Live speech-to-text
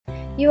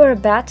You are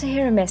about to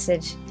hear a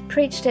message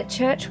preached at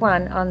Church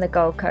One on the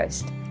Gold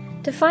Coast.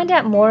 To find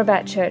out more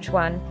about Church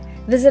One,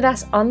 visit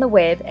us on the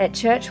web at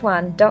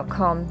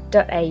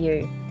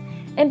churchone.com.au.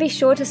 And be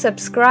sure to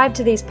subscribe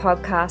to these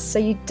podcasts so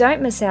you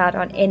don't miss out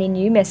on any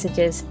new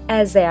messages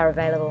as they are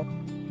available.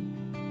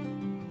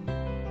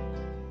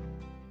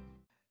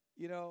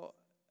 You know,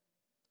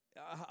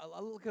 I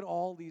look at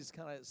all these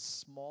kind of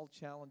small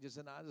challenges,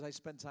 and as I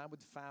spend time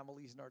with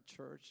families in our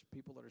church,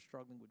 people that are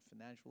struggling with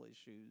financial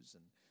issues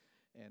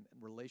and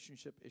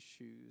relationship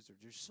issues, or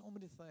there's so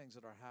many things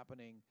that are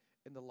happening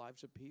in the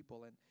lives of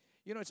people. And,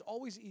 you know, it's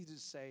always easy to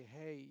say,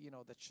 hey, you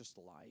know, that's just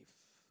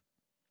life.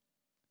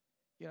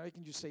 You know, you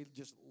can just say,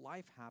 just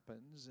life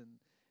happens, and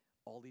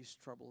all these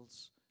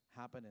troubles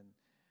happen.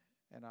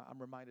 And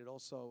I'm reminded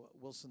also,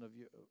 Wilson, of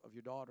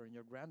your daughter and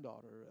your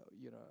granddaughter,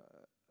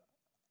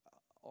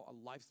 a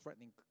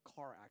life-threatening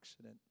car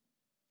accident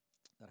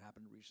that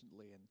happened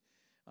recently. And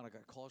I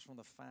got calls from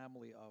the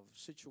family of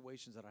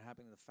situations that are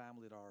happening in the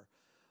family that are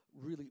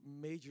really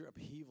major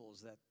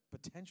upheavals that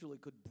potentially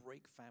could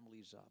break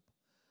families up.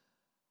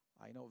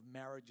 I know of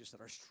marriages that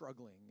are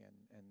struggling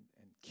and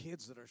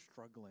kids that are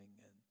struggling.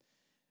 And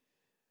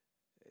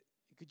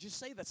you could just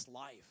say that's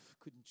life,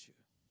 couldn't you?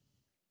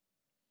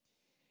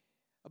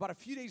 About a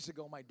few days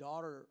ago, my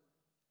daughter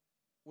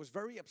was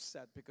very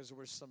upset because there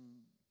was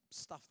some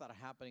stuff that are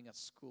happening at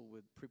school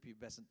with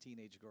prepubescent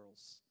teenage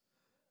girls.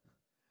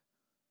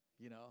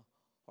 You know,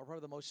 are probably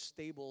the most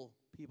stable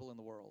people in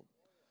the world.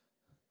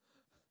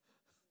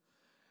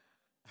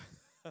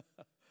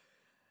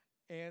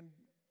 And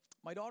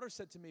my daughter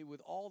said to me,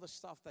 with all the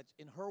stuff that's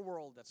in her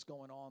world that's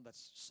going on,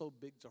 that's so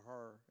big to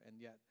her, and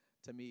yet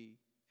to me,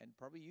 and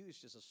probably you,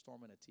 it's just a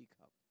storm in a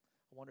teacup.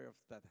 I wonder if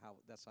that's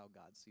how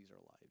God sees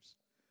our lives.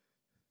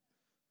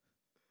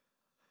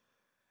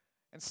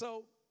 And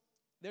so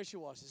there she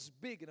was. This is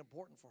big and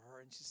important for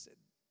her, and she said,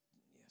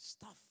 yeah,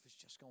 stuff is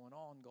just going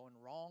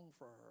wrong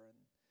for her.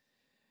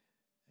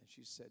 And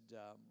she said,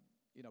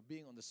 you know,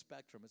 being on the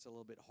spectrum, it's a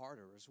little bit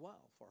harder as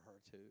well for her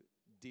to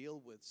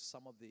deal with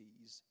some of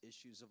these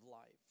issues of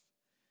life.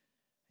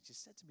 And she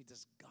said to me,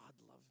 does God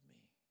love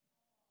me?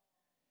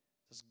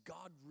 Does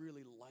God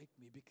really like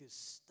me? Because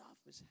stuff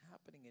is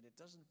happening and it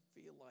doesn't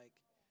feel like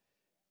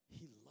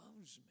He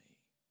loves me.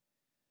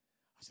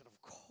 I said,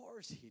 of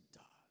course He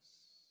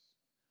does.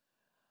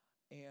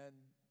 And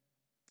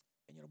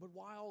you know, but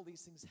why all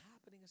these things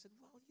happening? I said,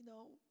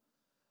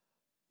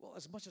 well,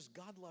 as much as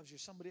God loves you,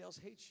 somebody else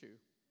hates you.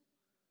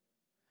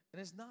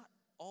 And it's not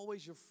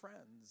always your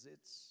friends,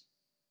 it's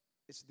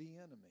the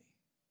enemy.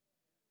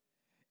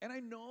 And I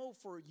know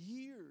for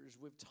years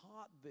we've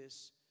taught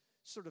this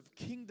sort of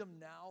kingdom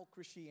now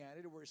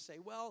Christianity where we say,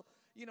 well,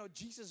 you know,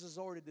 Jesus has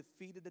already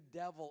defeated the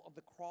devil on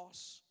the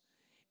cross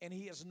and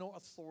He has no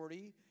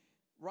authority,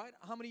 right?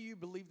 How many of you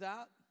believe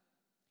that?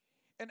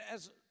 And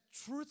as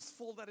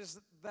truthful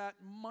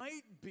that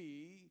might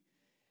be,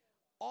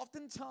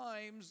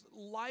 oftentimes,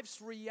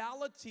 life's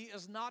reality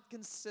is not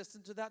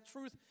consistent to that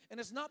truth.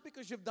 And it's not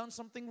because you've done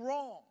something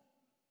wrong.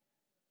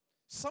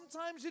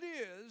 Sometimes it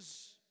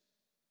is.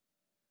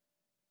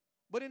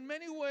 But in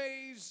many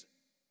ways,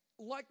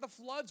 like the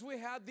floods we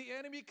had, the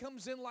enemy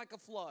comes in like a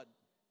flood.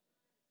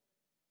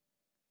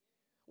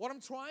 What I'm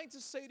trying to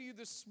say to you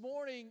this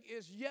morning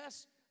is,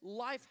 yes,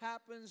 life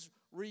happens,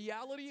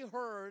 reality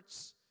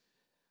hurts,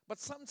 but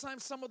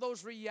sometimes some of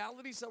those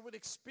realities that we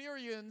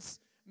experience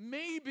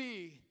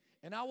maybe,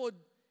 and I would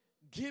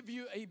give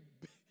you a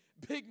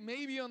big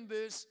maybe on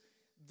this,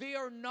 they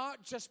are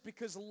not just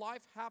because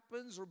life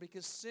happens or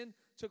because sin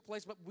took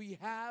place, but we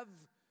have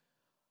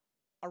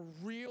a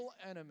real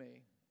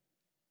enemy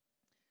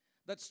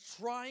that's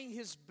trying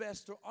his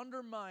best to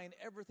undermine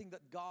everything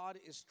that God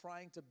is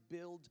trying to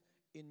build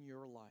in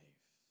your life.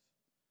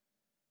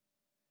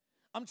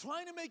 I'm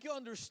trying to make you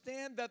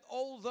understand that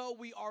although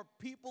we are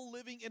people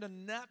living in a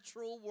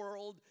natural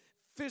world,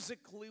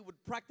 physically with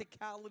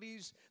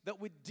practicalities that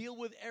we deal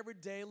with every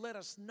day, let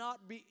us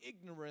not be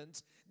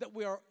ignorant that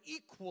we are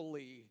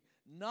equally,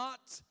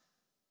 not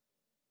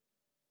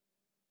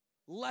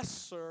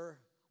lesser,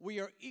 we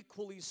are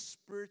equally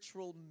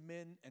spiritual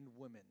men and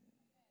women.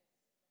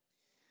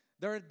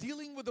 They're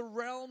dealing with the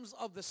realms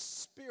of the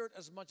spirit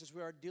as much as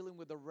we are dealing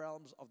with the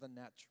realms of the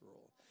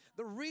natural.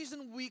 The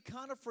reason we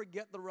kind of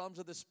forget the realms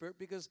of the spirit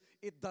because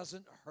it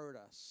doesn't hurt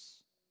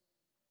us.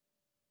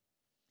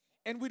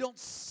 And we don't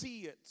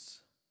see it.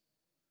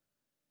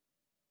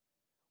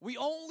 We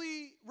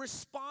only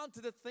respond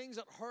to the things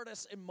that hurt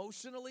us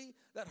emotionally,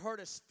 that hurt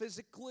us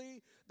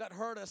physically, that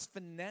hurt us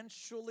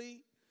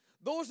financially.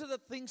 Those are the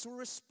things we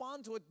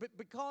respond to it. But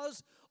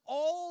because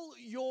all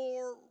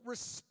your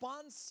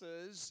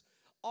responses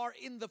are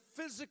in the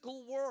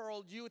physical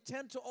world, you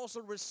tend to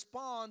also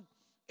respond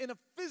in a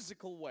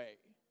physical way.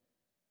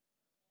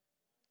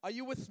 Are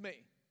you with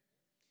me?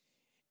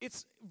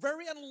 It's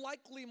very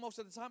unlikely most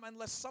of the time,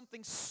 unless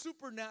something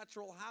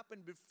supernatural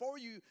happened before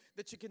you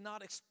that you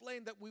cannot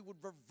explain, that we would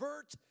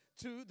revert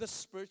to the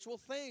spiritual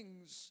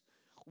things.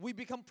 We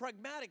become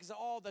pragmatic. Say,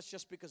 oh, that's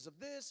just because of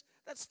this.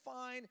 That's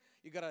fine.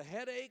 You got a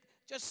headache.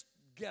 Just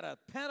get a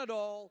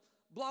Panadol.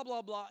 blah,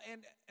 blah, blah.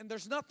 And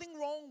there's nothing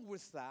wrong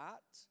with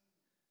that,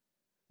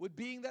 with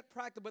being that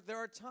practical. But there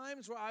are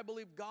times where I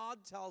believe God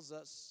tells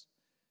us,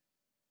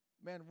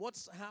 man,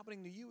 what's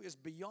happening to you is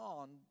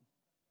beyond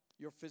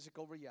your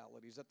physical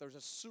realities, that there's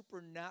a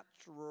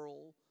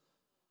supernatural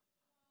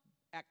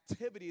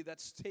activity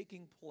that's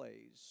taking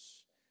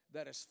place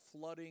that is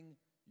flooding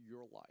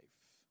your life.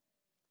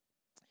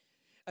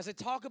 As I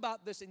talk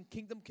about this in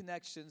Kingdom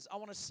Connections, I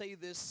want to say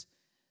this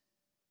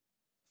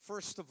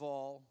first of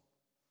all.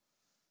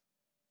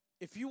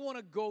 If you want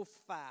to go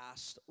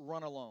fast,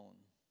 run alone.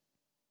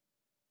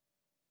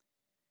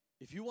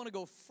 If you want to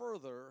go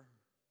further,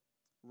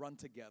 run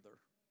together.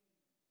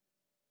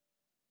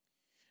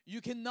 You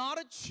cannot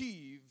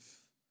achieve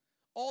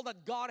all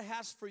that God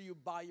has for you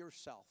by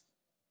yourself.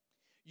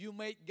 You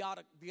may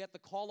get the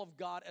call of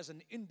God as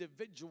an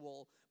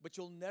individual, but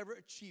you'll never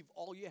achieve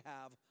all you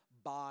have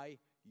by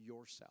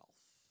yourself.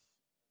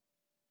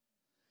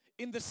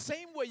 In the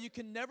same way, you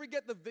can never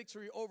get the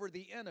victory over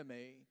the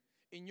enemy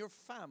in your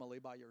family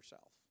by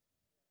yourself.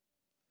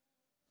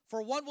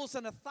 For one will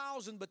send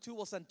 1,000, but two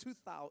will send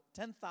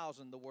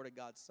 10,000, the Word of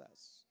God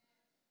says.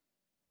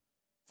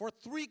 For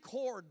 3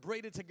 cord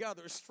braided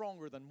together is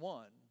stronger than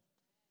one.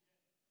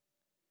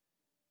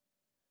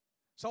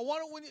 So I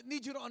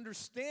need you to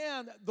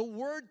understand the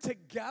word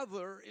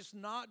together is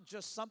not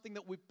just something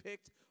that we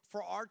picked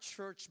for our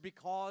church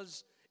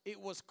because it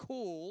was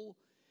cool.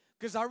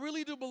 Because I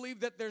really do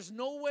believe that there's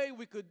no way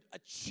we could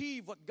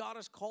achieve what God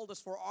has called us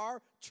for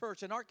our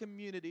church and our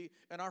community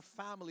and our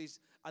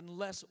families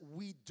unless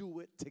we do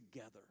it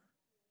together.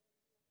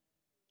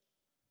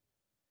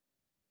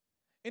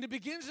 And it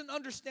begins in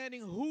understanding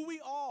who we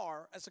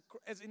are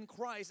as in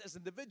Christ, as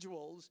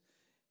individuals,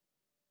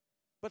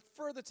 but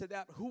further to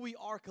that, who we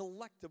are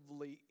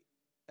collectively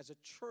as a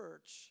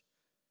church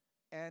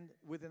and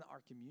within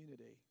our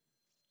community.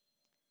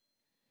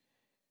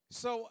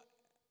 So,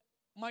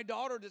 my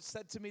daughter just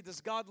said to me, does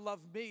God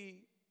love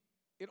me?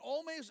 It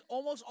almost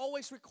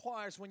always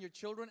requires, when your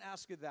children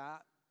ask you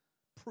that,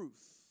 proof.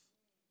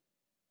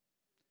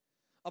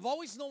 I've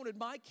always known in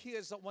my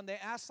kids that when they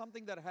ask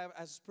something that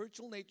has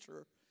spiritual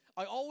nature,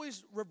 I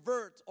always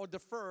revert or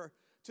defer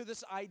to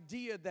this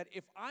idea that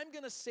if I'm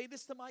going to say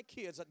this to my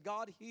kids, that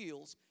God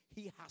heals,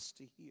 He has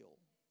to heal.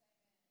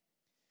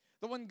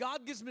 That when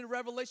God gives me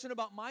revelation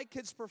about my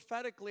kids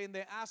prophetically and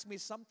they ask me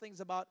some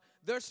things about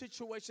their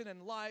situation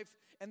in life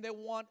and they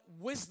want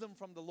wisdom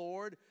from the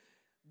Lord,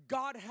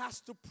 God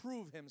has to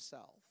prove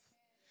Himself.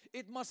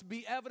 It must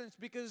be evidence,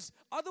 because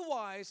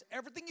otherwise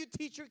everything you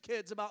teach your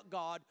kids about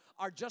God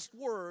are just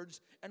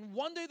words, and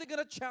one day they're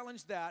going to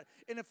challenge that.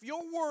 And if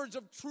your words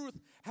of truth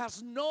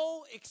has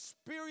no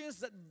experience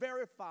that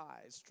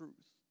verifies truth,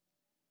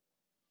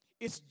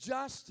 it's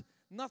just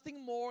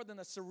nothing more than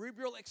a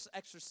cerebral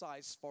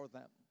exercise for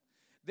them.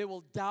 They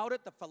will doubt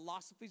it. The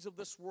philosophies of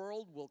this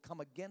world will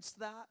come against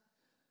that.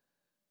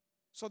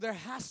 So there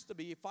has to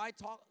be, if I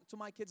talk to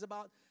my kids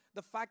about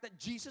the fact that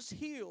Jesus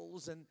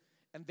heals and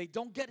they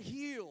don't get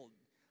healed.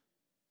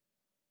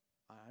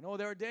 I know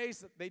there are days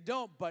that they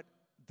don't, but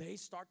they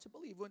start to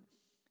believe.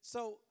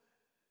 So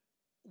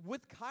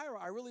with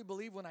Kyra, I really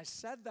believe when I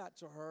said that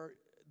to her,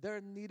 there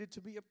needed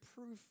to be a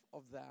proof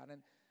of that.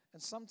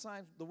 And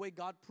sometimes the way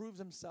God proves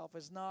Himself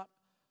is not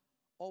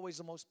always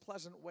the most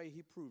pleasant way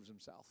He proves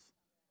Himself.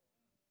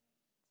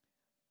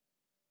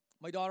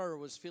 My daughter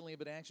was feeling a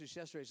bit anxious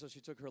yesterday, so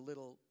she took her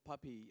little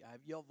puppy.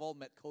 You've all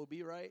met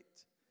Kobe, right?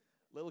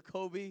 Little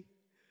Kobe.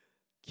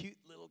 Cute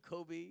little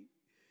Kobe.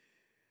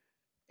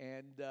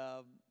 And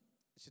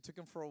she took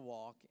him for a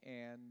walk,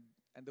 and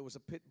there was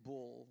a pit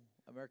bull,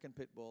 American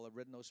pit bull, a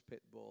red-nosed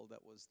pit bull that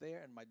was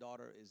there, and my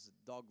daughter is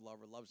a dog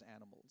lover, loves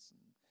animals.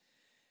 And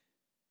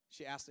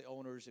she asked the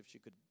owners if she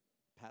could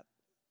pat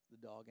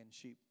the dog, and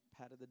she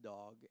patted the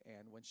dog,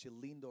 and when she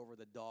leaned over,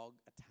 the dog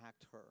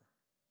attacked her.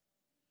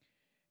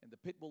 And the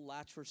pit bull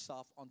latched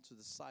herself onto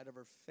the side of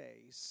her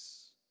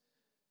face,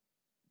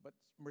 but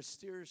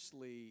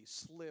mysteriously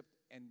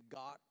slipped and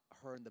got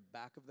her in the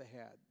back of the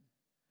head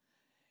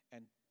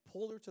and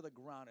pulled her to the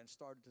ground and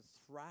started to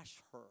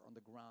thrash her on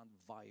the ground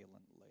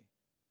violently.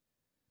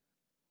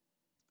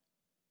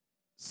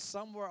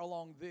 Somewhere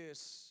along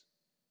this,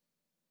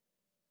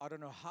 I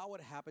don't know how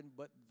it happened,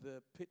 but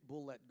the pit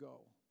bull let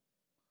go.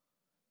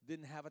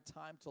 Didn't have a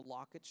time to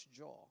lock its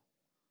jaw.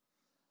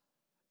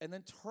 And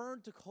then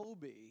turned to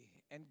Kobe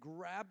and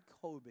grabbed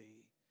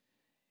Kobe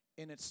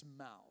in its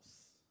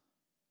mouth.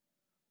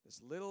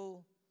 This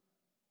little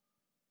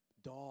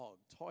dog,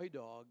 toy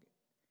dog.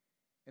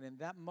 And in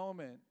that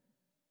moment,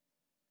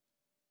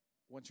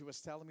 when she was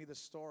telling me the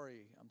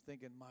story, I'm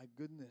thinking, my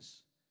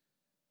goodness,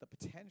 the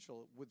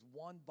potential with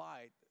one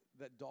bite,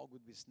 that dog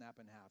would be snapped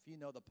in half. You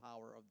know the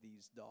power of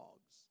these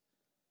dogs,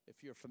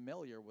 if you're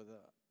familiar with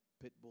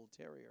a pit bull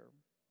terrier.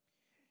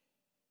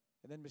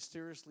 And then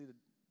mysteriously,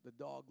 the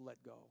dog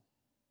let go.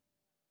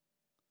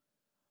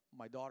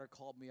 My daughter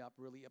called me up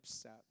really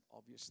upset,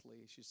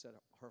 obviously. She said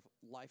her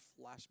life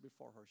flashed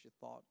before her. She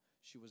thought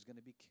she was going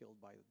to be killed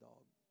by the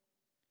dog.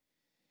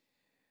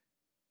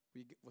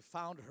 We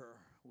found her.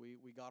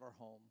 We got her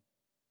home.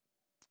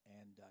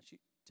 And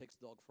takes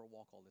the dog for a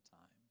walk all the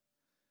time.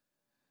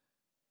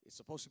 It's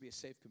supposed to be a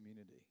safe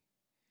community.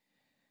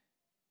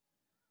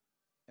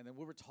 And then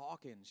we were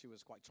talking. She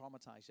was quite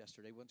traumatized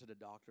yesterday. Went to the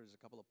doctor. There's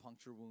a couple of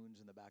puncture wounds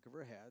in the back of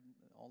her head,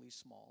 only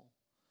small.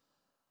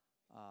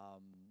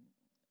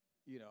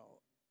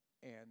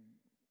 And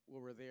we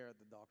were there at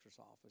the doctor's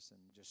office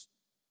and just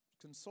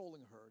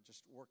consoling her,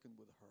 just working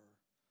with her.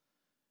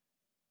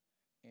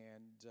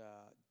 And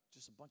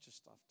just a bunch of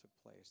stuff took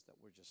place that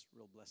were just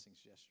real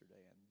blessings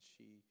yesterday. And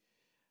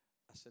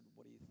I said,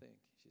 what do you think?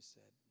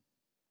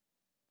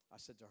 I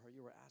said to her,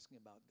 you were asking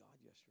about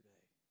God yesterday.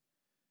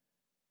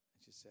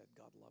 And she said,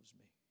 God loves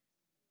me.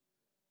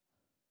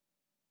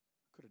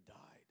 I could have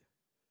died.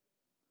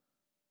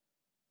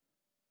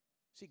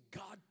 See,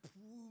 God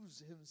proves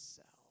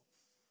himself.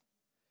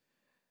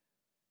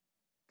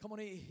 Come on,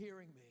 are you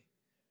hearing me?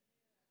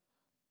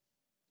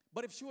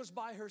 But if she was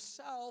by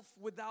herself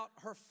without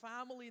her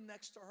family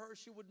next to her,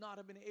 she would not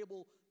have been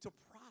able to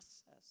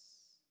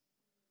process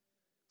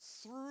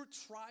through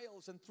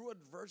trials and through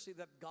adversity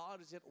that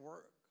God is at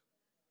work.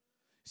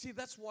 See,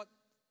 that's what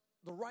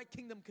the right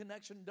kingdom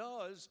connection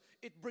does.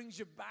 It brings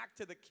you back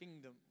to the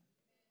kingdom.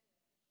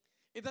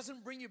 It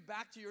doesn't bring you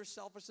back to your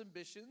selfish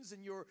ambitions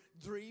and your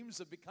dreams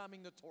of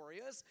becoming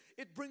notorious.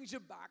 It brings you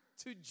back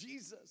to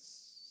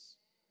Jesus.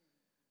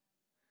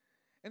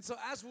 And so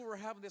as we were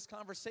having this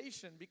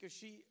conversation, because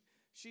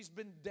she's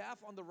been deaf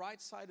on the right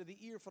side of the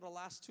ear for the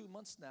last 2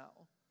 months now,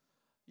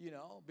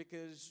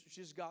 because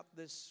she's got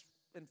this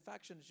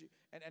infection.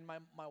 And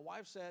my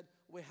wife said,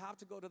 we have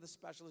to go to the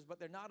specialist, but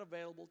they're not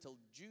available till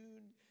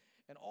June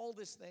and all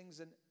these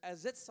things. And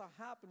as it so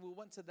happened, we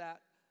went to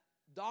that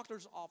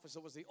doctor's office.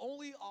 It was the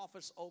only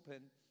office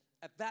open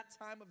at that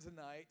time of the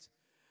night.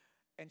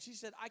 And she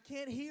said, I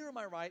can't hear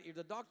my right ear.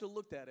 The doctor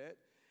looked at it,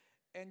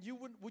 and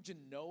would you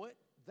know it?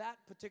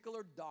 That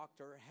particular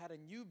doctor had a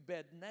new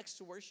bed next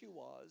to where she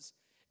was,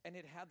 and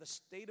it had the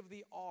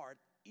state-of-the-art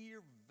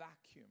ear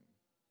vacuum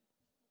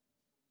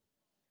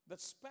that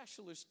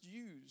specialists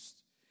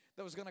used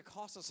that was going to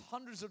cost us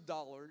hundreds of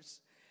dollars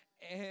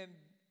and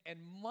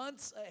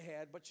months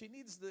ahead, but she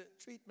needs the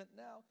treatment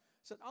now.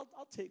 Said,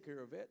 I'll take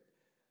care of it.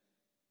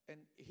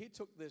 And he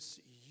took this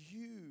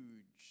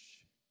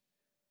huge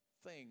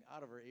thing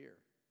out of her ear.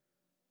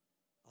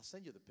 I'll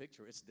send you the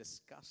picture. It's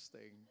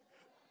disgusting.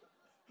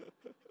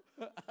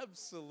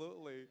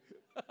 Absolutely.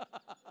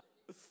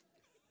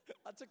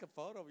 I took a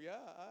photo, yeah.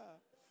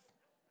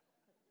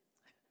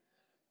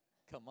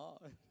 Come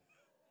on.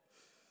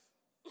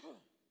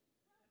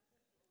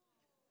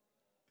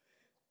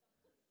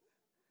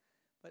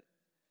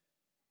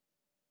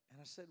 And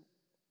I said,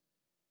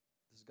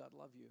 does God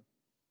love you?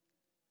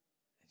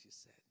 And she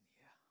said,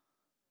 yeah.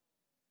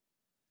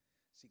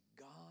 See,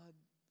 God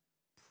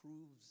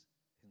proves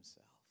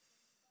himself.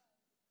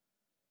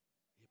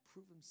 He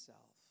proved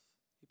himself.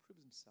 He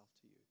proves himself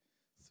to you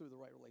through the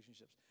right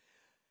relationships.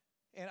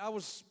 And I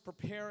was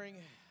preparing,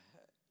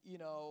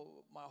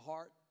 my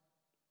heart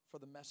for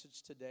the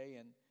message today,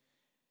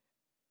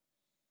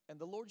 and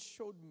the Lord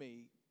showed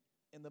me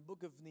in the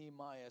book of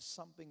Nehemiah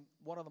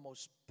one of the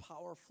most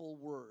powerful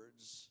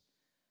words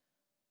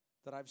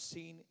that I've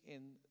seen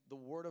in the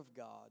Word of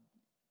God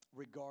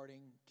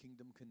regarding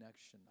kingdom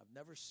connection. I've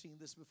never seen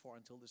this before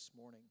until this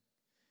morning.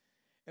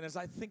 And as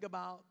I think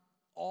about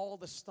all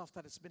the stuff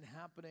that has been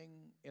happening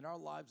in our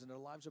lives and the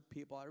lives of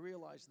people, I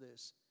realize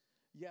this.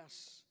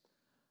 Yes,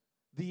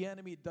 the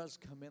enemy does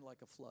come in like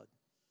a flood.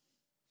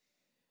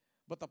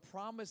 But the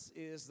promise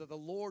is that the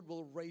Lord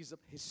will raise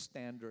up his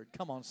standard.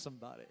 Come on,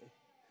 somebody.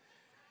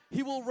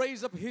 He will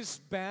raise up his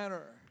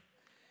banner,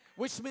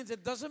 which means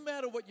it doesn't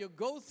matter what you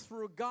go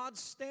through,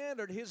 God's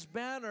standard, his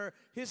banner,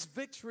 his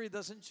victory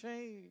doesn't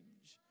change.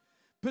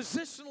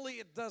 Positionally,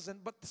 it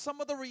doesn't, but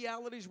some of the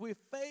realities we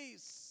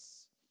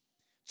face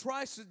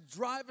tries to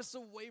drive us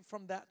away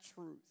from that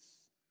truth.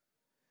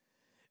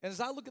 And as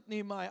I look at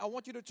Nehemiah, I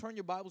want you to turn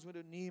your Bibles with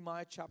me to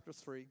Nehemiah chapter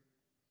 3.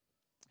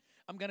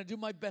 I'm going to do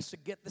my best to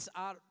get this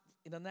out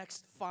in the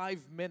next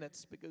 5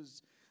 minutes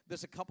because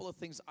there's a couple of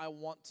things I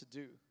want to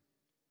do.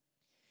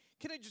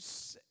 Can I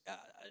just,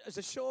 as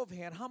a show of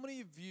hand, how many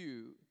of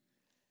you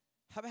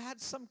have had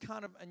some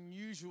kind of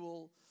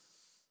unusual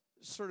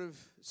sort of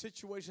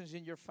situations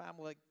in your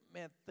family, like,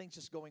 man, things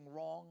just going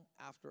wrong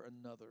after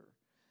another?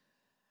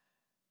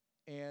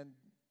 And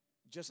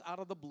just out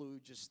of the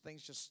blue,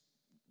 things just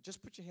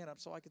put your hand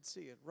up so I can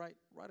see it right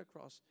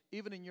across.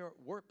 Even in your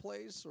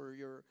workplace or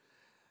your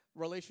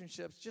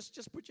relationships,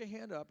 just put your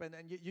hand up, and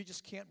you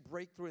just can't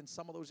break through in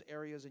some of those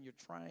areas, and you're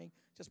trying.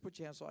 Just put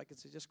your hand so I can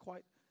see. There's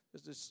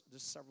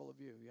several of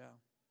you, yeah.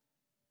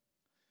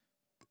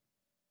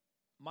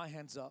 My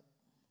hand's up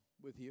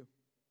with you.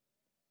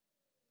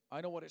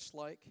 I know what it's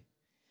like.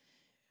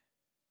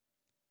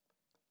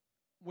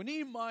 When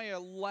Nehemiah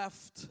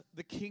left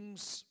the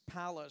king's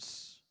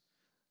palace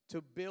to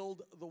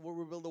rebuild the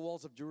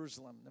walls of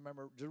Jerusalem,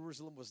 remember,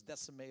 Jerusalem was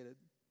decimated.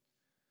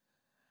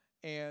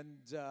 And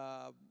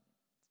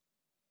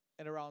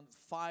around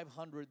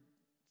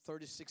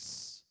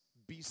 536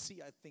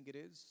 BC, I think it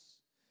is,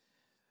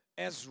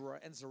 Ezra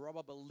and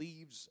Zerubbabel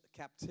leaves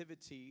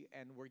captivity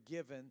and were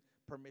given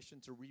permission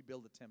to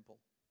rebuild the temple.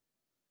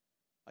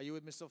 Are you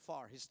with me so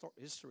far?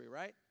 History,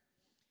 right?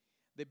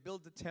 They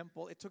built the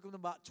temple. It took them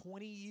about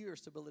 20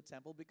 years to build the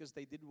temple because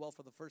they did well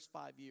for the first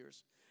 5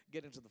 years,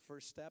 get into the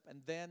first step.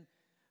 And then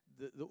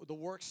the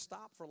work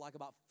stopped for like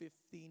about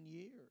 15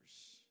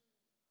 years.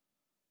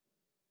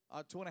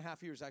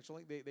 2.5 years,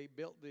 actually. They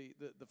built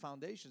the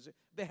foundations.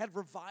 They had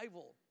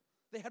revival.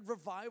 They had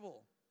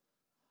revival.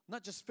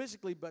 Not just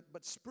physically, but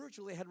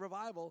spiritually, they had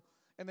revival.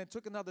 And then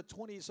took another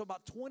 20, so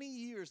about 20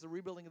 years, the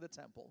rebuilding of the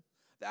temple.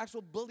 The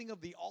actual building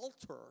of the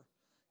altar.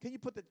 Can you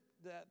put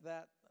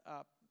that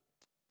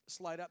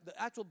slide up? The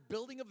actual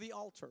building of the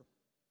altar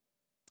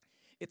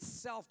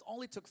itself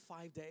only took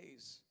 5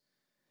 days.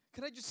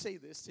 Can I just say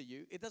this to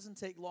you? It doesn't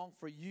take long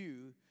for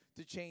you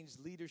to change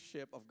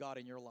leadership of God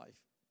in your life.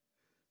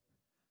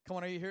 Come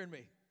on, are you hearing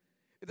me?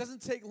 It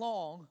doesn't take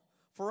long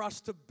for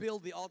us to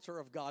build the altar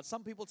of God.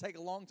 Some people take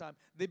a long time.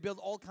 They build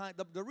all kinds.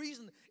 The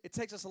reason it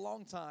takes us a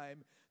long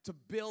time to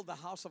build the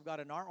house of God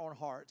in our own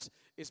hearts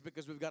is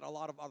because we've got a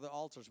lot of other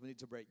altars we need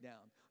to break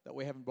down that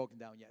we haven't broken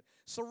down yet.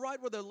 So right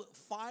where the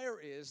fire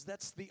is,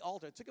 that's the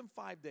altar. It took him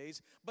 5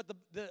 days, but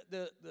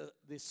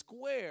the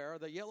square,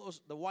 the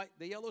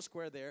yellow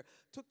square there,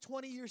 took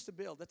 20 years to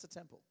build. That's a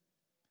temple.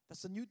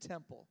 That's a new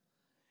temple.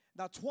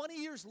 Now, 20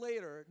 years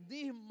later,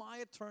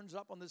 Nehemiah turns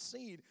up on the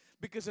scene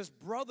because his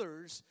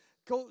brothers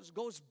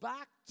goes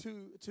back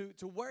to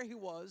where he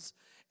was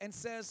and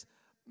says,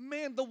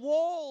 man, the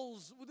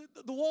walls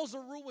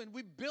are ruined.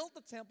 We built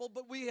the temple,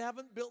 but we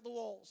haven't built the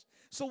walls.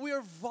 So we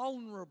are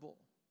vulnerable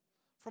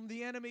from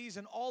the enemies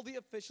and all the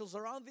officials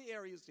around the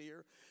areas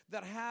here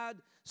that had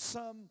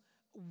some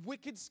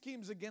wicked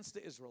schemes against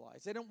the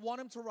Israelites. They didn't want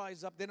them to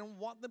rise up. They didn't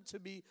want them to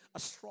be a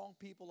strong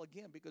people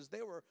again because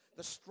they were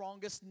the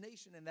strongest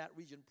nation in that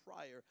region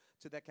prior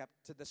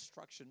to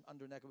destruction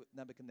under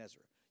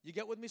Nebuchadnezzar. You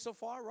get with me so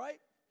far, right?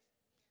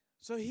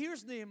 So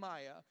here's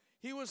Nehemiah.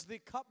 He was the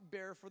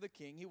cupbearer for the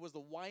king. He was the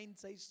wine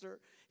taster.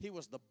 He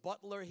was the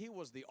butler. He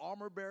was the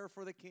armor bearer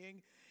for the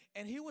king.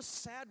 And he was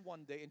sad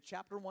one day in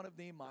chapter 1 of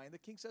Nehemiah. And the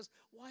king says,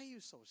 why are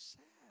you so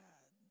sad?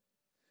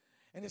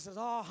 And he says,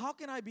 oh, how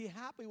can I be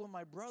happy when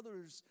my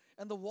brothers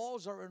and the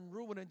walls are in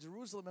ruin in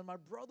Jerusalem and my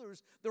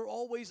brothers, they're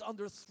always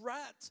under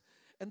threat?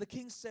 And the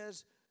king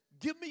says,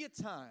 give me a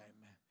time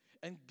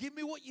and give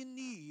me what you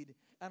need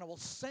and I will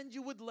send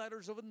you with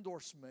letters of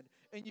endorsement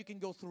and you can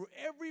go through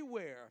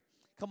everywhere.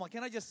 Come on,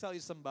 can I just tell you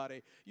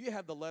somebody, you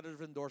have the letter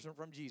of endorsement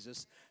from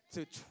Jesus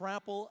to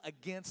trample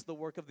against the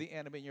work of the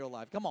enemy in your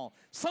life. Come on,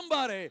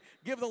 somebody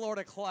give the Lord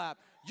a clap.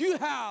 You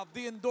have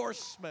the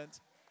endorsement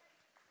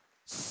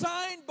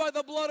signed by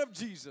the blood of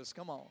Jesus.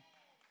 Come on.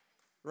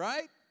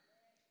 Right?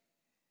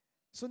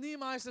 So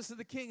Nehemiah says to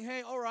the king,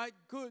 hey, all right,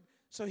 good.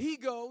 So he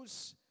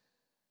goes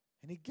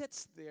and he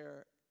gets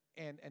there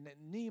and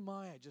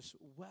Nehemiah just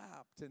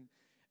wept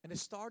and it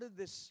started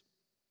this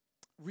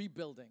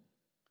rebuilding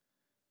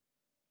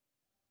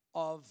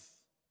of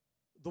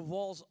the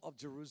walls of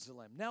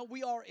Jerusalem. Now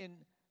we are in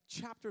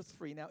chapter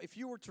 3. Now if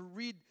you were to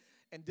read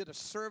and did a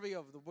survey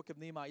of the book of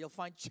Nehemiah, you'll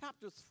find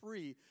chapter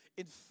 3,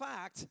 in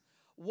fact,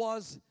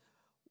 was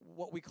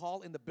what we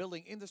call in the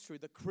building industry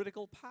the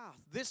critical path.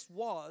 This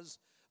was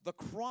the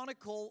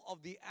chronicle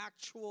of the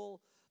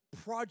actual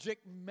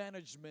project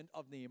management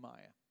of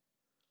Nehemiah.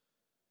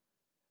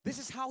 This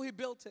is how he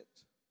built it.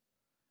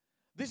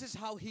 This is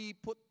how he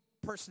put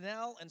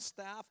personnel and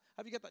staff.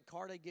 Have you got that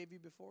card I gave you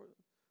before?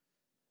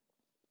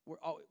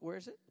 Where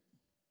is it?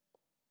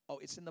 Oh,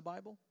 it's in the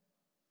Bible?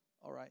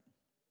 All right.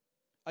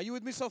 Are you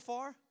with me so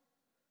far?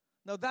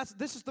 Now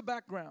this is the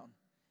background.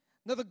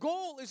 Now the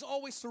goal is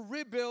always to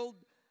rebuild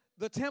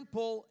the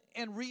temple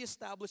and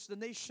reestablish the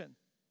nation.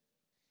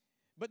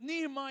 But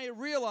Nehemiah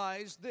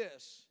realized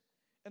this,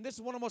 and this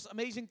is one of the most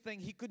amazing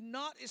things. He could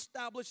not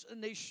establish a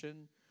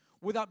nation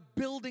without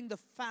building the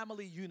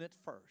family unit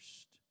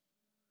first.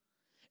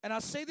 And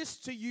I'll say this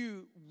to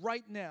you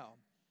right now.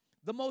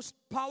 The most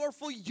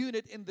powerful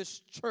unit in this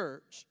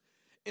church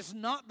is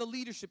not the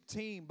leadership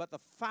team, but the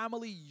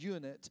family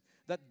unit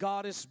that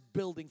God is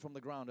building from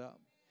the ground up.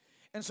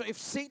 And so if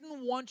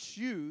Satan wants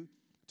you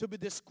to be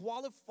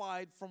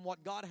disqualified from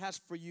what God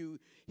has for you,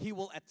 he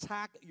will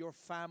attack your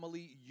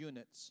family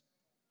units.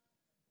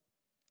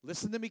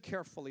 Listen to me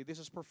carefully. This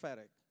is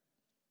prophetic.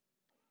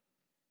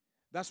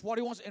 That's what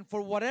he wants. And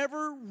for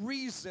whatever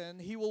reason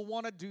he will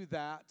want to do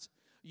that,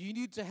 you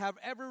need to have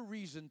every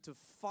reason to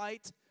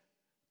fight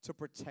to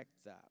protect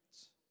that.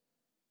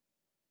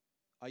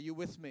 Are you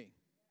with me?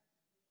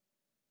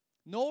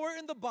 Nowhere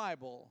in the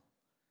Bible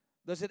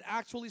does it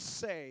actually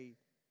say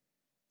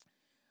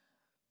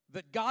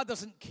that God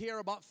doesn't care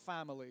about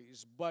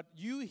families, but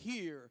you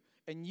hear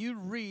and you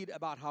read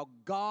about how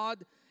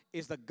God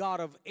is the God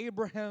of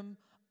Abraham,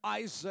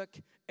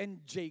 Isaac, and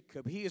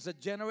Jacob. He is a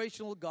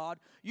generational God.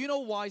 You know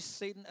why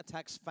Satan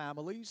attacks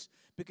families?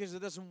 Because he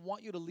doesn't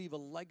want you to leave a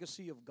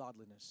legacy of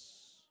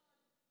godliness.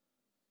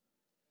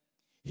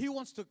 He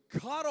wants to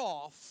cut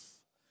off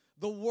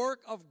the work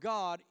of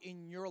God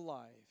in your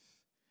life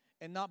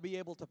and not be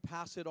able to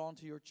pass it on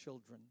to your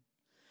children.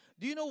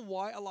 Do you know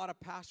why a lot of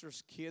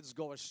pastors' kids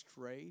go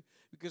astray?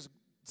 Because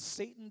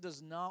Satan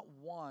does not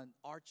want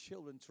our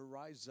children to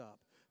rise up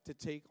to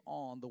take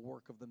on the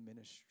work of the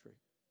ministry.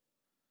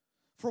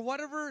 For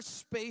whatever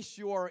space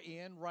you are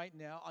in right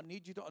now, I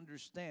need you to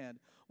understand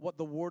what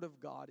the Word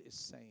of God is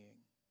saying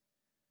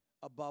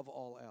above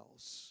all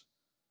else.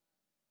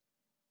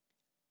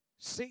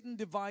 Satan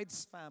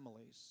divides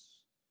families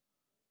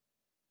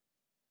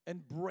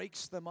and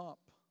breaks them up.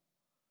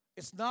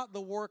 It's not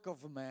the work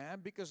of man,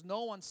 because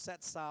no one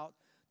sets out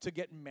to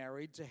get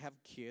married, to have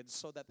kids,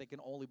 so that they can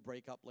only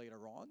break up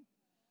later on.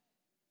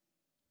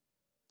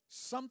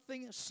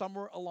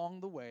 Somewhere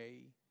along the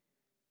way,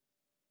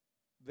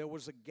 there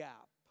was a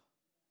gap.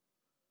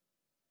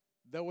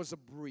 There was a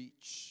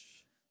breach.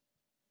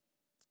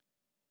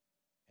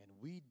 And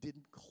we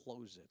didn't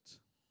close it.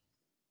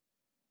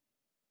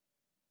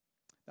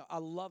 Now, I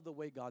love the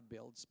way God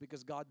builds,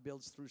 because God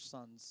builds through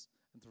sons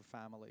and through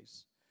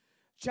families.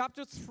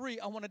 Chapter 3,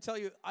 I want to tell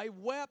you, I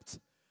wept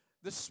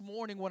this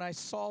morning when I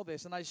saw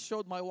this, and I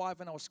showed my wife,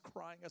 and I was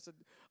crying. I said,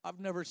 I've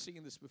never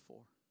seen this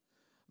before.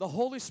 The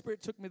Holy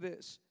Spirit took me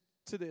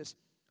to this.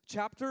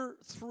 Chapter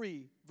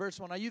 3, verse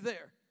 1. Are you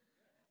there?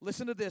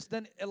 Listen to this.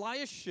 Then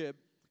Eliashib,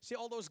 see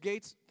all those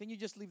gates? Can you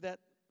just leave that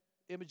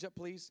image up,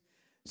 please?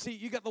 See,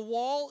 you got the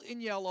wall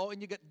in yellow,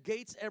 and you got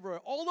gates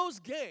everywhere. All those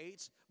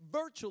gates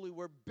virtually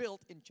were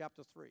built in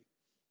chapter 3.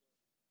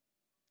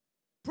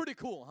 Pretty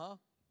cool, huh?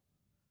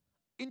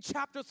 In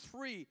chapter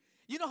 3,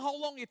 you know how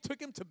long it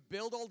took him to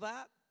build all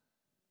that?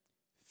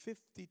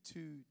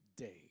 52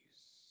 days.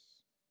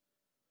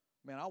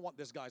 Man, I want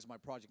this guy as my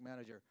project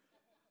manager.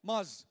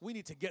 Muz, we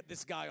need to get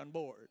this guy on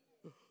board.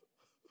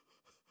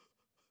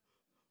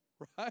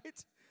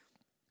 Right?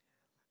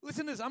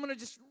 Listen to this. I'm going to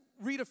just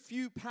read a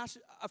few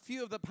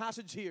of the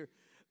passage here.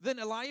 Then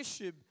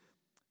Eliashib,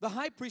 the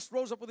high priest,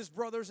 rose up with his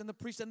brothers and the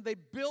priests, and they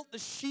built the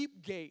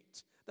sheep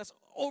gate that's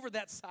over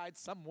that side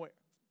somewhere.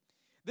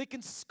 They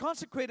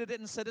consecrated it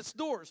and set its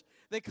doors.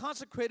 They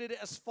consecrated it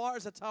as far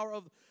as the Tower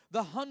of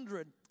the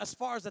 100, as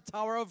far as the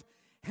Tower of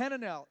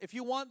Hananel. If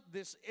you want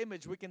this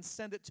image, we can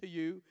send it to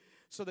you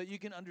so that you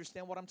can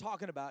understand what I'm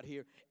talking about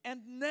here.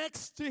 And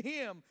next to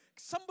him,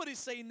 somebody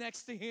say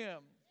next to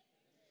him.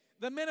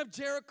 The men of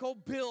Jericho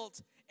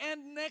built,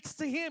 and next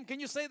to him, can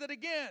you say that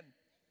again?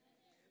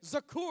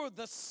 Zakur,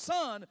 the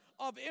son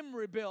of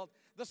Imri, built.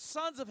 The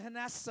sons of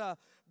Hanassa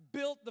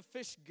built the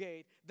fish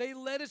gate. They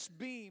laid its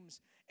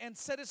beams and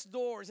set its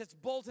doors, its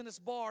bolts and its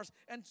bars.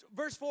 And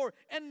verse 4,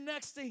 and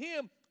next to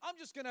him, I'm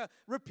just going to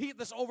repeat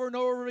this over and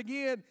over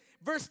again.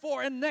 Verse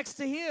 4, and next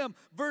to him.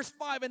 Verse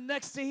 5, and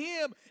next to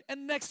him.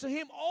 And next to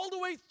him. All the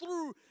way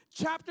through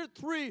chapter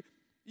 3,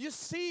 you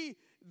see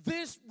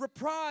this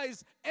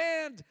reprise,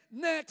 and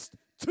next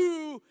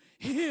to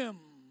him.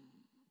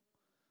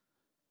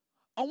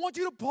 I want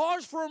you to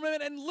pause for a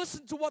minute and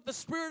listen to what the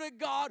Spirit of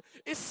God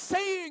is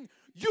saying.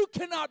 You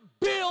cannot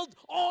build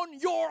on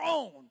your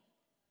own.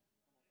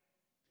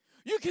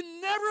 You can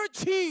never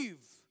achieve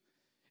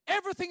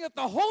everything that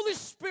the Holy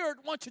Spirit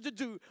wants you to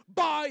do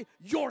by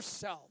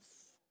yourself.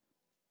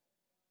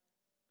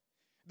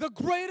 The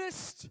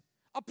greatest,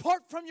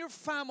 apart from your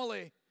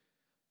family,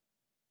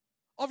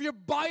 of your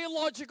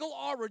biological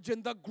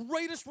origin, the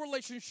greatest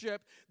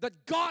relationship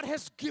that God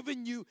has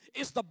given you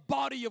is the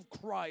body of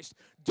Christ.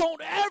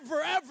 Don't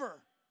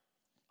ever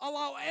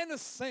allow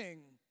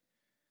anything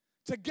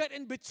to get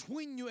in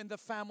between you and the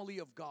family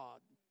of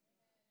God.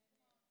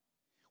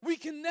 We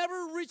can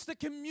never reach the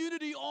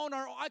community on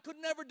our own. I could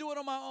never do it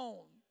on my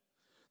own.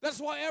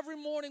 That's why every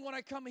morning when I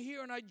come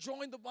here and I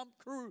join the bump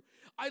crew,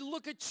 I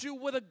look at you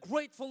with a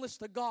gratefulness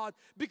to God,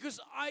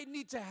 because I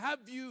need to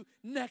have you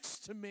next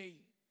to me.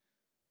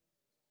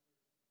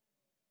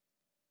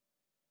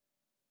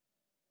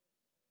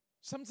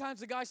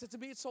 Sometimes the guy said to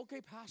me, it's okay,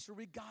 Pastor,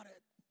 we got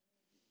it.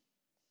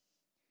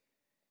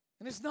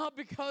 And it's not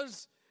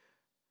because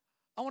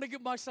I want to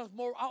give myself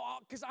more,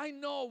 because I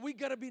know we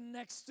got to be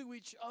next to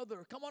each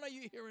other. Come on, are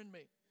you hearing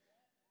me?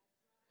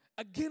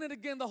 Again and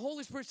again, the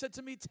Holy Spirit said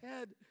to me,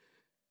 Ted,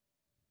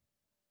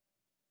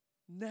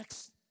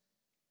 next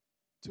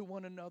to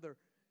one another.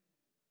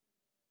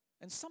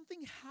 And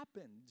something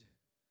happened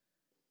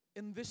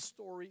in this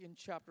story in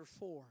chapter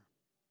 4.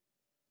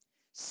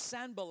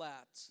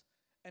 Sanballat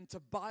and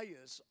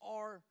Tobias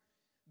are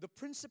the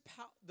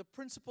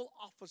principal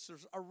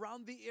officers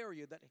around the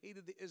area that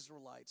hated the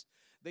Israelites.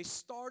 They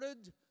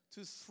started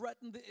to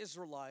threaten the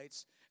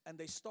Israelites, and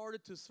they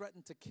started to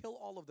threaten to kill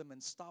all of them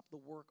and stop the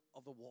work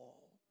of the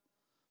wall.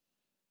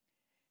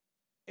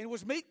 And it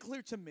was made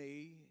clear to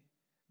me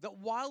that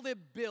while they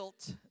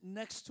built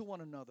next to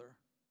one another,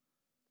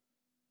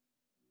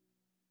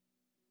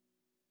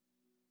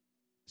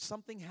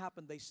 something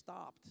happened. They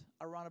stopped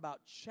around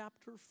about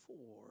chapter 4.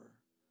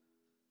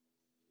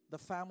 The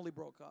family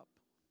broke up.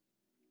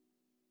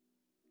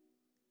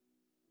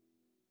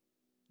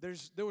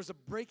 There was a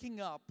breaking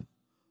up.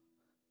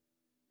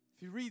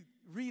 If you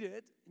read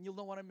it, and you'll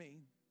know what I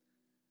mean.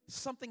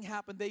 Something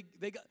happened.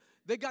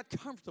 They got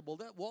comfortable.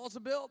 The walls are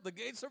built. The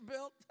gates are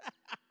built.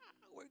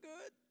 We're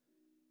good.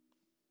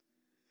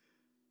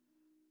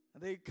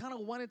 They kind of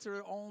went into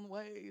their own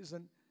ways,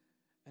 and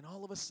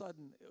all of a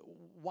sudden,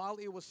 while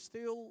it was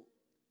still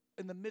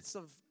in the midst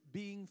of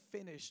being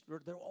finished,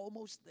 they're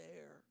almost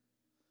there.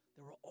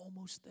 They were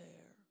almost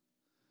there.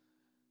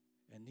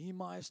 And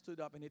Nehemiah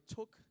stood up, and it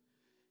took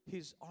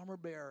his armor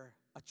bearer,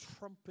 a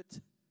trumpet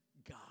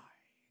guy.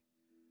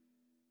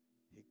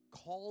 He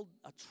called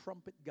a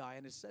trumpet guy,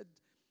 and he said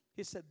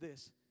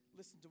this.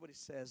 Listen to what he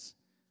says.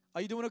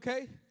 Are you doing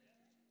okay?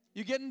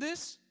 You getting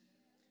this?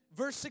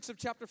 Verse 6 of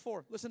chapter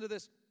 4. Listen to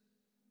this.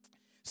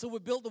 So we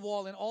built the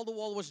wall, and all the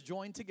wall was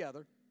joined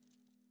together,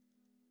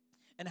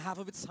 and half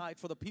of its height,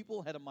 for the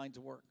people had a mind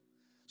to work.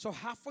 So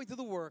halfway through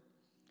the work,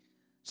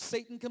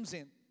 Satan comes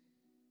in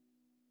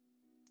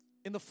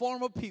the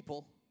form of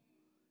people,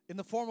 in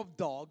the form of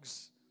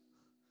dogs,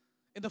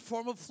 in the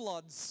form of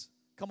floods.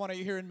 Come on, are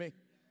you hearing me?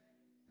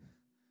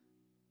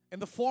 In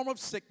the form of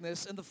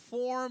sickness, in the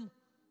form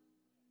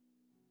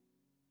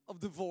of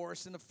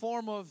divorce, in the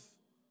form of,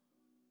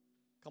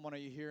 come on, are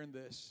you hearing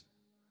this?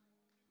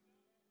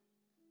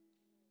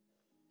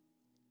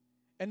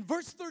 And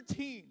verse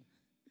 13,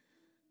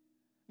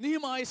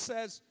 Nehemiah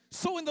says,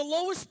 so in the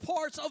lowest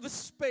parts of the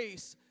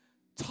space,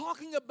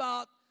 talking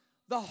about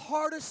the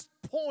hardest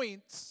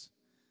points,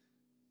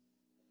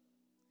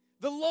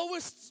 the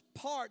lowest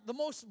part, the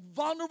most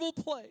vulnerable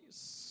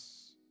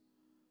place,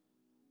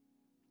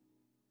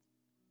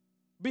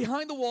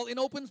 behind the wall in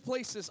open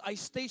places, I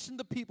stationed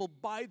the people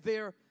by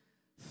their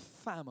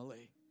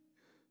family.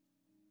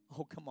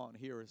 Oh, come on,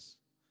 hear us.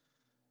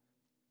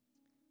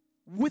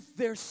 With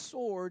their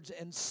swords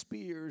and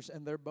spears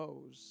and their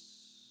bows.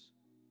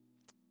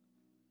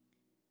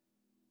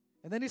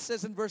 And then he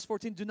says in verse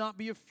 14, do not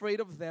be afraid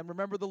of them.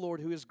 Remember the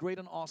Lord who is great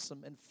and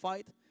awesome, and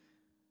fight.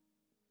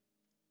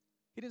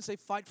 He didn't say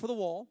fight for the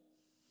wall.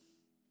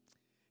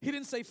 He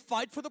didn't say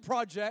fight for the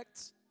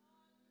project.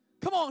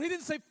 Come on, he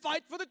didn't say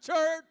fight for the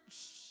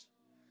church.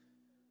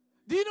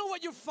 Do you know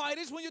what your fight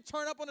is when you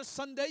turn up on a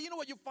Sunday? You know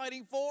what you're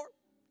fighting for?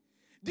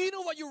 Do you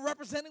know what you're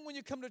representing when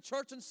you come to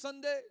church on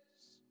Sundays?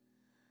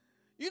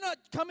 You're not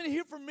coming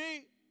here for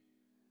me.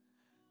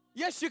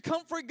 Yes, you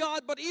come for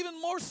God, but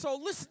even more so,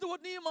 listen to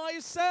what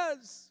Nehemiah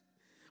says.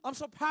 I'm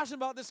so passionate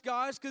about this,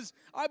 guys, because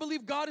I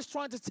believe God is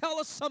trying to tell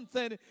us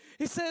something.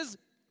 He says,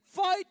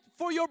 fight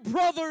for your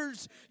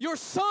brothers, your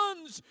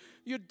sons,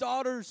 your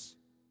daughters,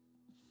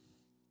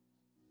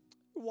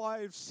 your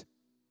wives,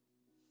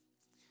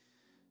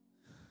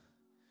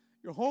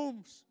 your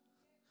homes.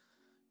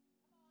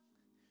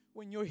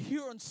 When you're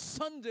here on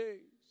Sundays,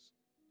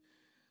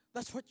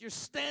 that's what you're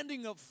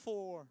standing up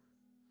for.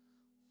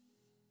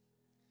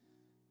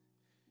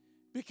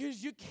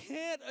 Because you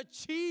can't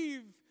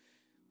achieve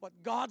what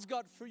God's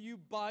got for you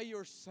by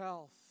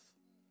yourself.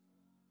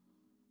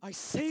 I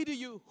say to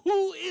you,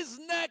 who is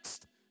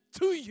next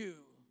to you?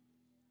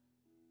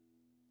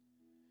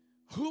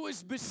 Who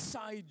is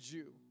beside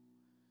you?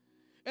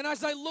 And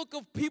as I look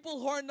of people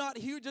who are not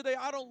here today,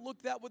 I don't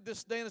look that with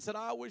disdain and say,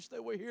 I wish they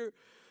were here.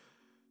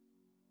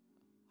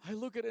 I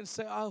look at it and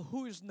say,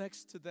 who is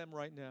next to them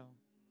right now?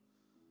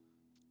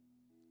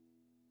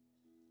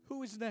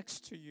 Who is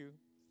next to you?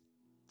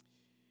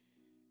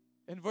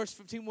 In verse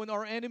 15, when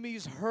our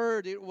enemies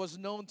heard it was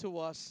known to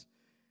us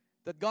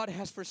that God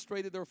has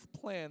frustrated their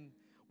plan,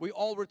 we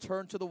all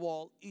returned to the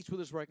wall, each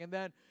with his work. And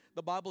then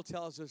the Bible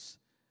tells us,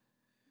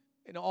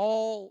 and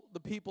all the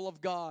people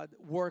of God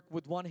worked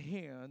with one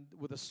hand,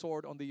 with a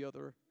sword on the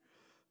other,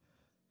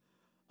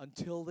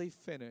 until they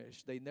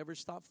finished. They never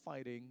stopped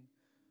fighting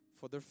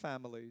for their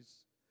families,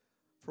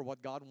 for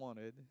what God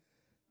wanted.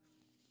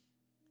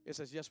 It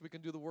says, yes, we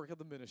can do the work of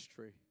the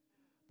ministry,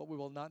 but we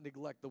will not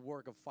neglect the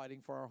work of fighting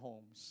for our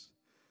homes.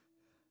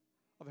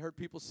 I've heard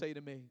people say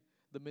to me,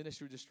 the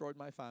ministry destroyed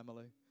my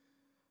family.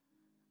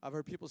 I've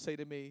heard people say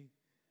to me,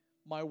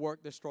 my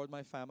work destroyed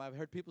my family. I've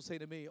heard people say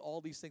to me,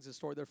 all these things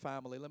destroy their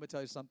family. Let me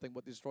tell you something,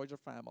 what destroys your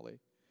family?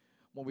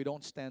 When we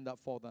don't stand up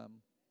for them.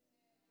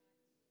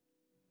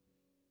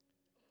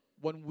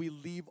 When we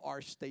leave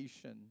our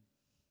station.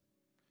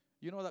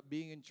 You know that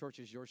being in church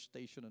is your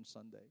station on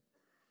Sunday.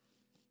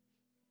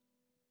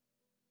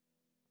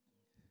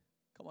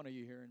 Come on, are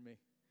you hearing me?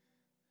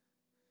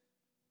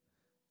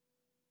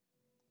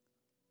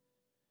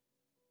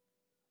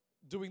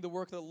 Doing the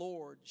work of the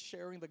Lord,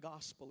 sharing the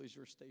gospel is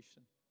your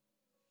station.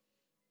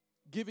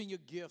 Giving your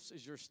gifts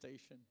is your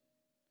station.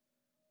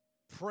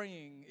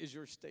 Praying is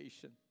your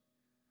station.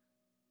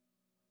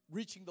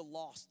 Reaching the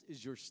lost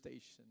is your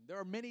station. There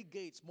are many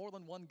gates, more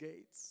than one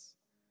gates.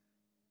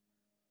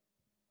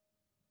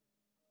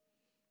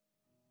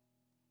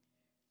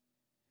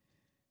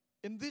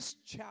 In this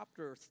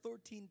chapter,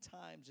 13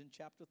 times in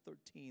chapter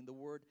 13, the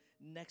word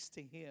next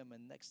to him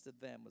and next to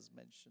them is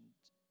mentioned.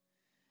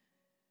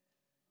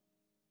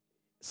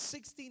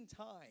 16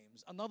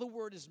 times, another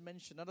word is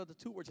mentioned, another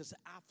two words is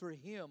after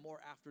him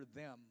or after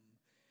them.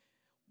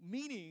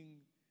 Meaning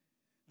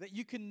that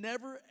you can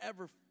never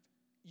ever,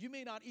 you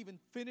may not even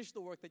finish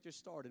the work that you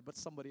started, but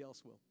somebody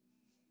else will.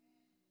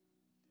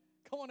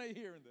 Come on, are you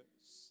hearing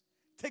this?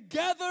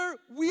 Together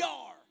we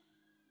are.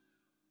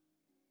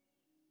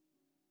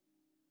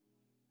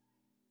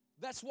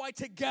 That's why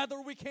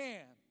together we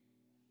can.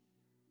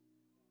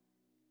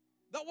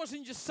 That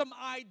wasn't just some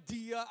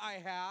idea I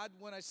had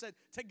when I said,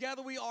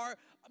 together we are.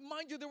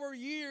 Mind you, there were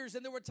years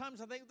and there were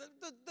times I think,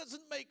 that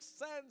doesn't make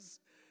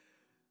sense.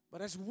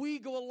 But as we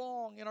go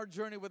along in our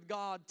journey with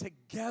God,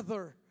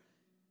 together,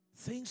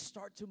 things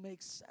start to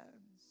make sense.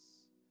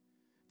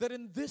 That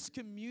in this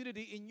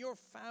community, in your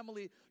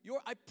family,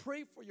 I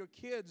pray for your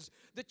kids,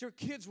 that your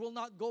kids will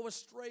not go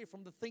astray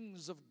from the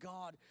things of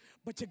God,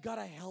 but you got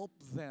to help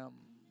them.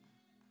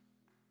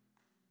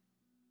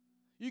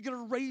 You got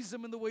to raise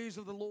them in the ways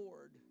of the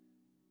Lord.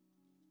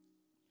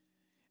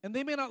 And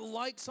they may not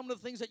like some of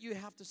the things that you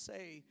have to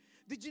say.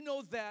 Did you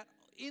know that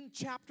in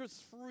chapter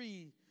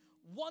 3,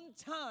 one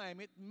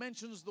time it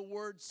mentions the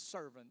word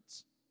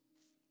servant,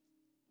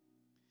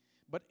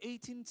 but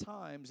 18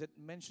 times it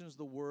mentions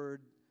the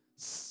word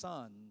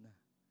son,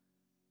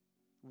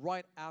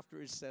 right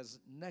after it says,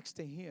 next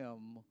to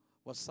him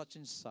was such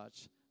and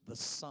such, the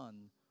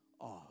son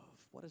of.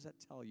 What does that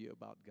tell you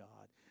about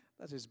God?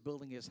 That is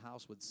building his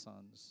house with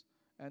sons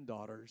and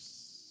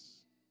daughters.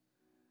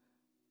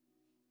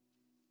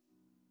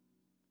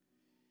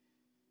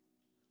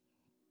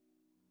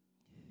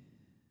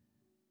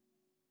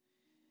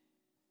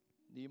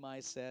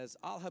 Nehemiah says,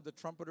 I'll have the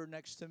trumpeter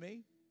next to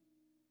me.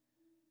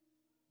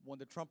 When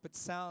the trumpet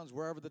sounds,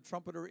 wherever the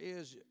trumpeter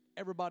is,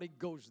 everybody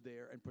goes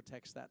there and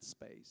protects that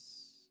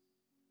space.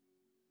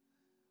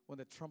 When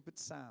the trumpet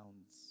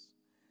sounds.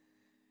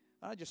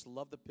 I just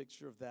love the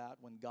picture of that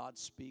when God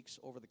speaks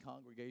over the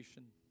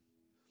congregation.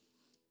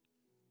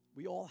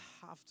 We all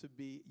have to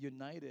be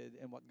united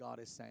in what God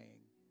is saying.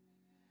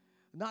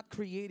 Not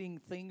creating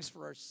things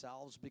for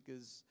ourselves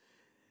because,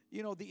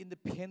 the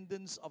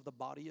independence of the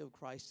body of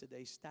Christ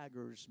today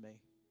staggers me.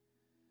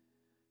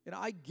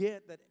 I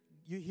get that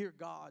you hear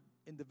God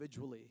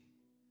individually,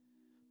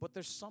 but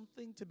there's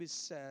something to be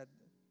said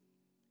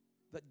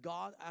that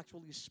God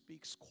actually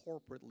speaks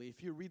corporately.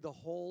 If you read the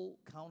whole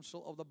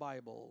counsel of the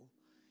Bible,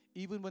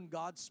 even when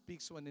God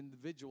speaks to an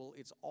individual,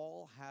 it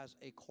all has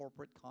a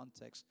corporate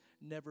context,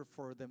 never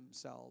for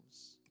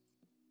themselves.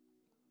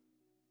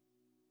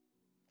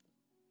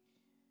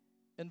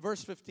 In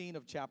verse 15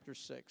 of chapter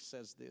 6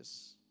 says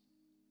this.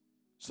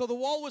 So the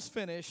wall was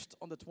finished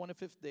on the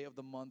 25th day of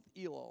the month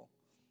Elul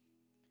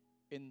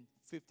in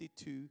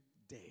 52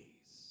 days.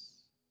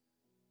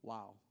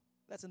 Wow.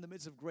 That's in the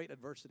midst of great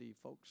adversity,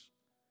 folks.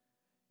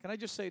 Can I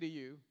just say to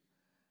you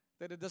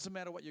that it doesn't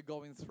matter what you're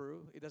going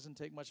through. It doesn't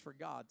take much for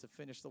God to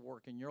finish the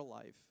work in your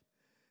life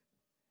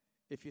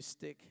if you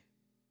stick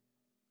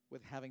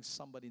with having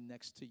somebody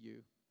next to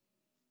you,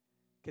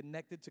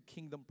 connected to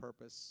kingdom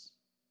purpose,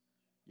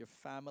 your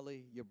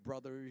family, your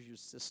brothers, your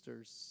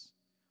sisters.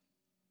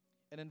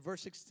 And in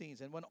verse 16,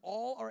 and when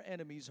all our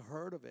enemies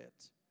heard of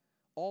it,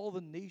 all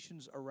the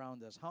nations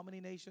around us. How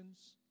many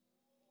nations?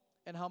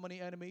 And how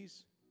many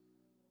enemies?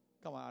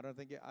 Come on,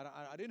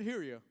 I didn't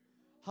hear you.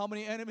 How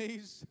many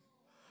enemies?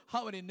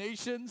 How many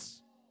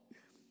nations?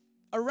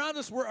 Around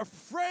us were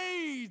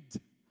afraid.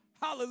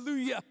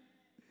 Hallelujah.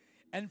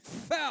 And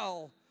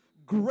fell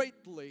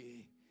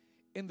greatly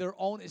in their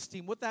own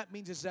esteem. What that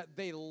means is that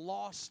they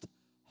lost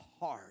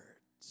heart.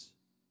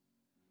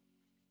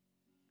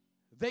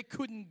 They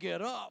couldn't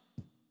get up.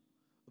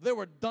 They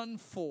were done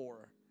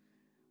for.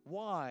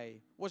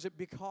 Why? Was it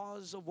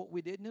because of what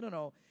we did?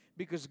 No.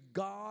 Because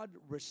God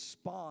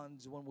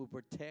responds when we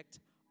protect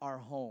our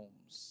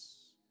homes.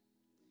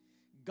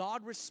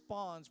 God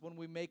responds when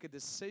we make a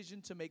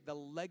decision to make the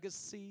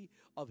legacy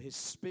of His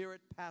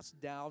Spirit passed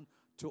down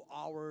to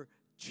our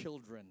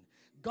children.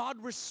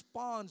 God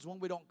responds when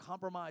we don't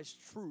compromise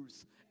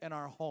truth in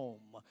our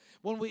home.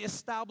 When we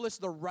establish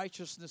the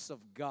righteousness of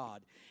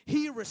God,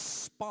 He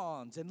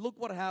responds. And look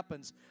what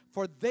happens.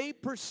 For they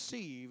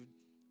perceived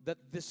that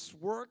this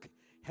work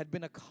had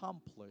been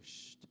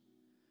accomplished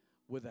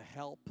with the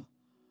help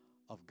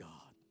of God.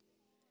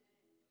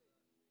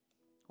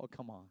 Oh,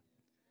 come on.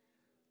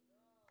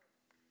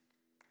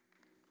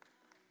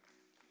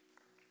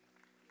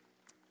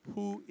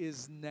 Who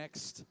is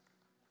next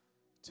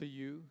to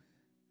you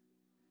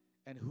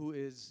and who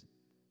is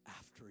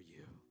after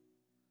you?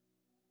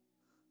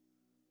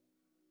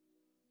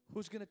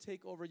 Who's going to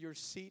take over your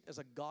seat as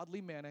a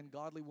godly man and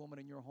godly woman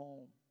in your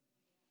home?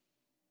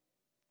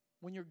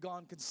 When you're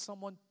gone, can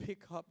someone pick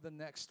up the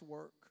next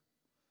work?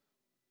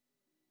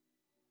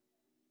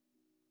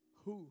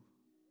 Who?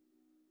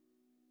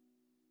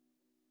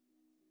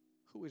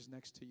 Who is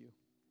next to you?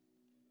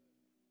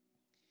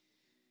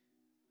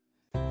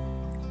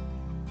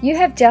 You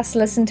have just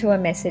listened to a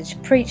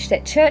message preached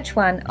at Church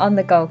One on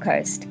the Gold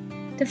Coast.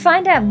 To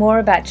find out more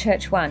about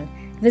Church One,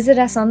 visit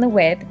us on the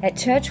web at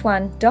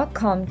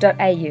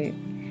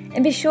churchone.com.au.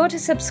 And be sure to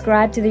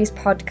subscribe to these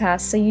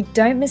podcasts so you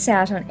don't miss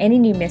out on any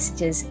new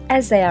messages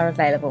as they are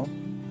available.